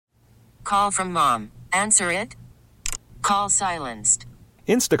call from mom. Answer it. Call silenced.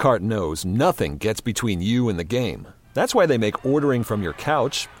 Instacart knows nothing gets between you and the game. That's why they make ordering from your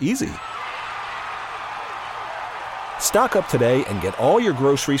couch easy. Stock up today and get all your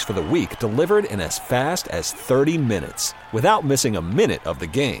groceries for the week delivered in as fast as 30 minutes without missing a minute of the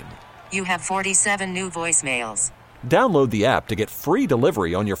game. You have 47 new voicemails. Download the app to get free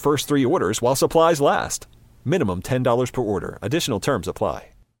delivery on your first 3 orders while supplies last. Minimum $10 per order. Additional terms apply.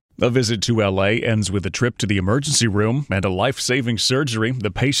 A visit to L.A. ends with a trip to the emergency room and a life-saving surgery. The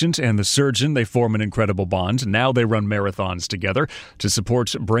patient and the surgeon, they form an incredible bond. Now they run marathons together to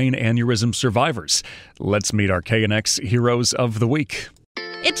support brain aneurysm survivors. Let's meet our KNX Heroes of the Week.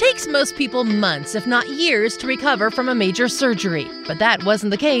 It takes most people months, if not years, to recover from a major surgery. But that wasn't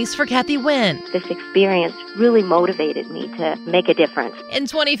the case for Kathy Nguyen. This experience really motivated me to make a difference. In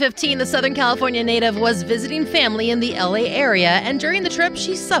 2015, the Southern California native was visiting family in the LA area, and during the trip,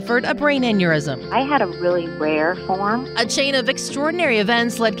 she suffered a brain aneurysm. I had a really rare form. A chain of extraordinary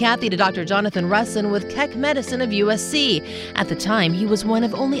events led Kathy to Dr. Jonathan Russin with Keck Medicine of USC. At the time, he was one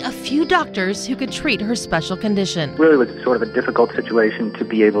of only a few doctors who could treat her special condition. Really was sort of a difficult situation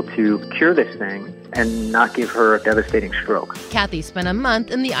to be able to cure this thing and not give her a devastating stroke. Kathy spent a month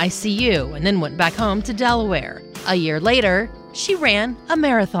in the ICU and then went back home to Delaware. A year later, she ran a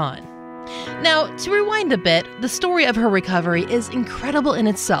marathon. Now, to rewind a bit, the story of her recovery is incredible in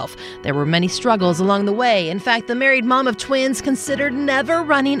itself. There were many struggles along the way. In fact, the married mom of twins considered never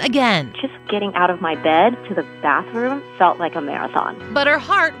running again. Just getting out of my bed to the bathroom felt like a marathon. But her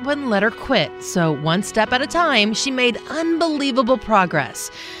heart wouldn't let her quit, so one step at a time, she made unbelievable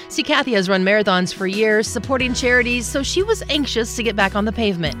progress. See, Kathy has run marathons for years, supporting charities, so she was anxious to get back on the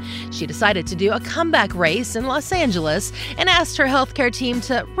pavement. She decided to do a comeback race in Los Angeles and asked her healthcare team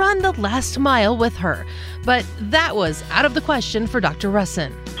to run the last mile with her. But that was out of the question for Dr.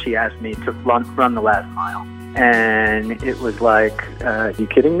 Russin. She asked me to run the last mile. And it was like, you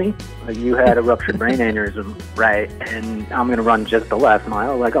kidding me? Like, you had a ruptured brain aneurysm, right? And I'm going to run just the last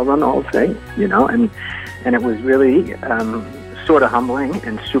mile. Like, I'll run the whole thing, you know? And it was really sort of humbling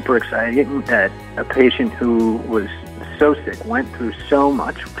and super exciting that a patient who was so sick, went through so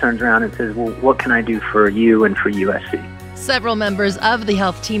much, turns around and says, well, what can I do for you and for USC? Several members of the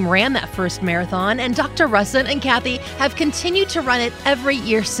health team ran that first marathon, and Dr. Russin and Kathy have continued to run it every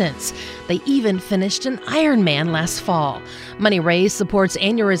year since. They even finished an Ironman last fall. Money raised supports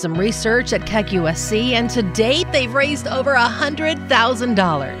aneurysm research at Keck USC, and to date, they've raised over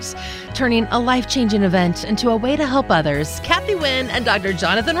 $100,000. Turning a life-changing event into a way to help others, Kathy Nguyen and Dr.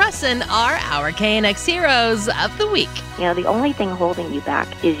 Jonathan Russin are our KNX Heroes of the Week. You know, the only thing holding you back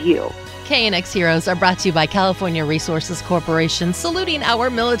is you. KNX Heroes are brought to you by California Resources Corporation, saluting our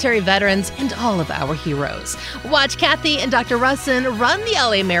military veterans and all of our heroes. Watch Kathy and Dr. Russin run the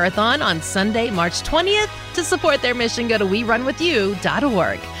LA Marathon on Sunday, March 20th. To support their mission, go to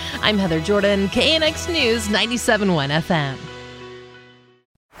werunwithyou.org. I'm Heather Jordan, KNX News 97.1 FM.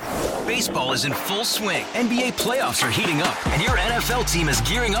 Baseball is in full swing. NBA playoffs are heating up, and your NFL team is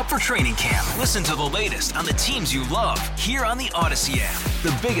gearing up for training camp. Listen to the latest on the teams you love here on the Odyssey app.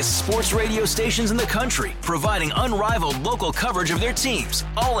 The biggest sports radio stations in the country, providing unrivaled local coverage of their teams,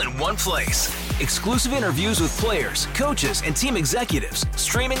 all in one place. Exclusive interviews with players, coaches, and team executives,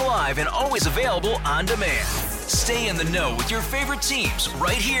 streaming live and always available on demand. Stay in the know with your favorite teams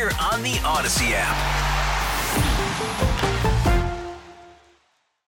right here on the Odyssey app.